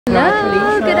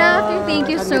Hello, good afternoon.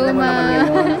 Thank you so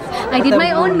much. I did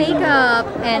my own makeup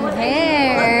and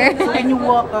hair. So when you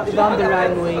walk down the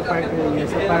runway, park area,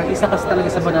 so parang isa kasi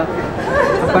talaga sa mga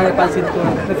parang pansin ko,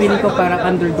 na feeling ko parang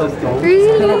underdog to.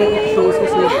 Really? Talaga exposed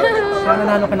kasi parang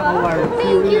nanalo ka ng award.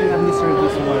 You really have this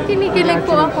service award. Kinikilig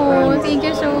po ako. Thank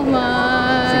you so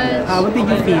much. What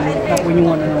did you feel when you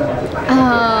won an award?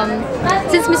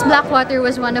 Since Miss Blackwater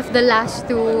was one of the last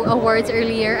two awards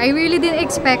earlier, I really didn't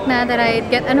expect na that I'd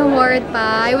get an award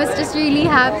pa. I was just really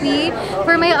happy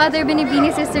for my other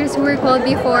Binibini sisters who were called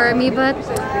before me, but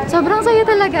sobrang saya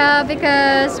talaga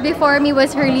because before me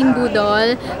was Herlene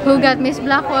Budol who got Miss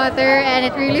Blackwater, and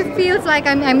it really feels like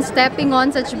I'm stepping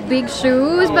on such big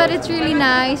shoes, but it's really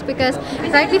nice because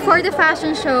right before the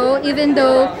fashion show, even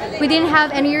though we didn't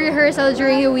have any rehearsal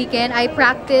during the weekend, I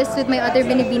practiced with my other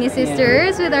Binibini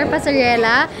sisters with our pasarela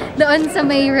doon sa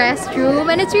may restroom,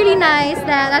 and it's really nice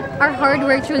that our hard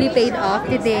work truly paid off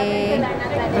today.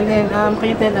 And then, can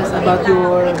you tell us about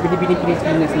your Binibini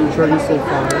Pilipinas journey so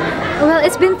far? Well,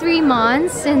 it's been 3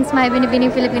 months since my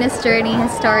Binibini Pilipinas journey has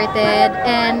started,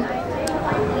 and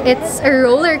it's a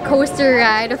roller coaster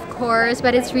ride, of course,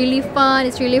 but it's really fun.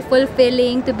 It's really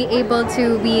fulfilling to be able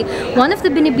to be one of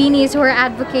the Binibinis who are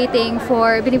advocating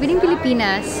for Binibining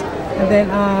Pilipinas. And then,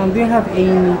 do you have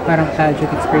any parang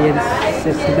pageant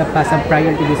experiences in the past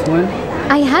prior to this one?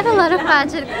 I had a lot of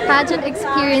pageant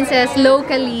experiences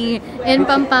locally in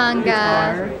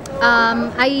Pampanga.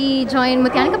 I joined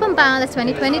Mutianing Pampanga, that's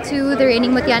 2022, the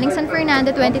reigning Mutianing San Fernando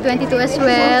 2022 as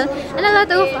well, and a lot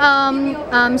of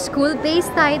school-based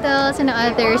titles and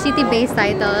other city-based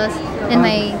titles in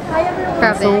my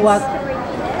province. So what?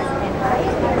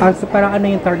 So parang ano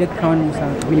yung target count mo sa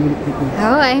Binibini Pilipinas?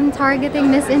 Oh, I'm targeting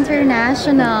Miss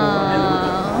International.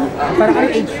 Parang ano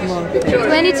age mo?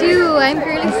 22. I'm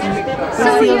currently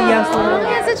so young.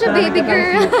 I'm such a baby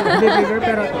girl. Baby girl,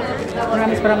 pero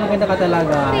promise parang maganda ka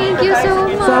talaga. Thank you so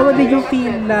much. So what did you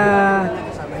feel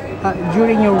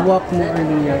during your walk mo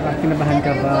earlier? Kinabahan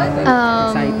ka ba?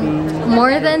 Exciting?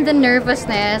 More than the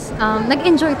nervousness,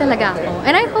 nag-enjoy talaga ako.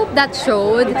 And I hope that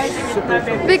showed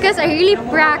because I really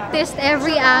practiced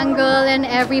every angle and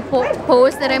every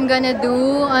pose that I'm gonna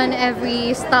do on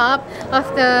every stop of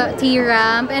the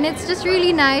T-ramp. And it's just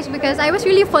really nice because I was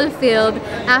really fulfilled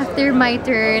after my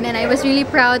turn, and I was really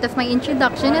proud of my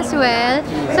introduction as well.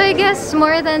 So I guess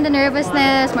more than the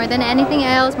nervousness, more than anything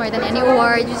else, more than any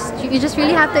award, you just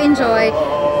really have to enjoy.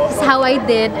 That's how I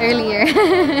did earlier.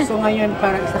 So ngayon,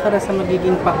 parang isa ka na sa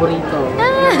magiging paborito.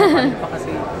 Pa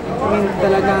kasi, I mean,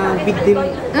 talaga big deal.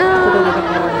 Ito talaga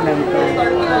lang.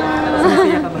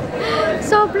 Masaya ka ba?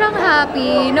 Sobrang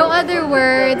happy. No other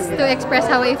words to express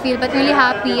how I feel, but really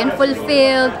happy and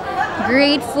fulfilled,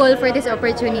 grateful for this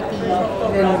opportunity.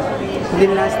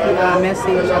 Then last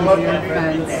message on your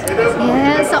fans.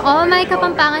 Yes, so all my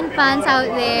Kapampangan fans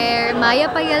out there, Maya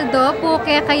Payaldo,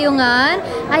 Puke Kayungan,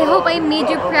 I hope I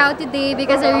made you proud today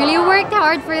because I really worked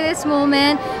hard for this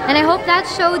moment, and I hope that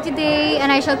showed today,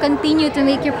 and I shall continue to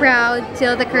make you proud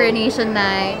till the coronation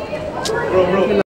night.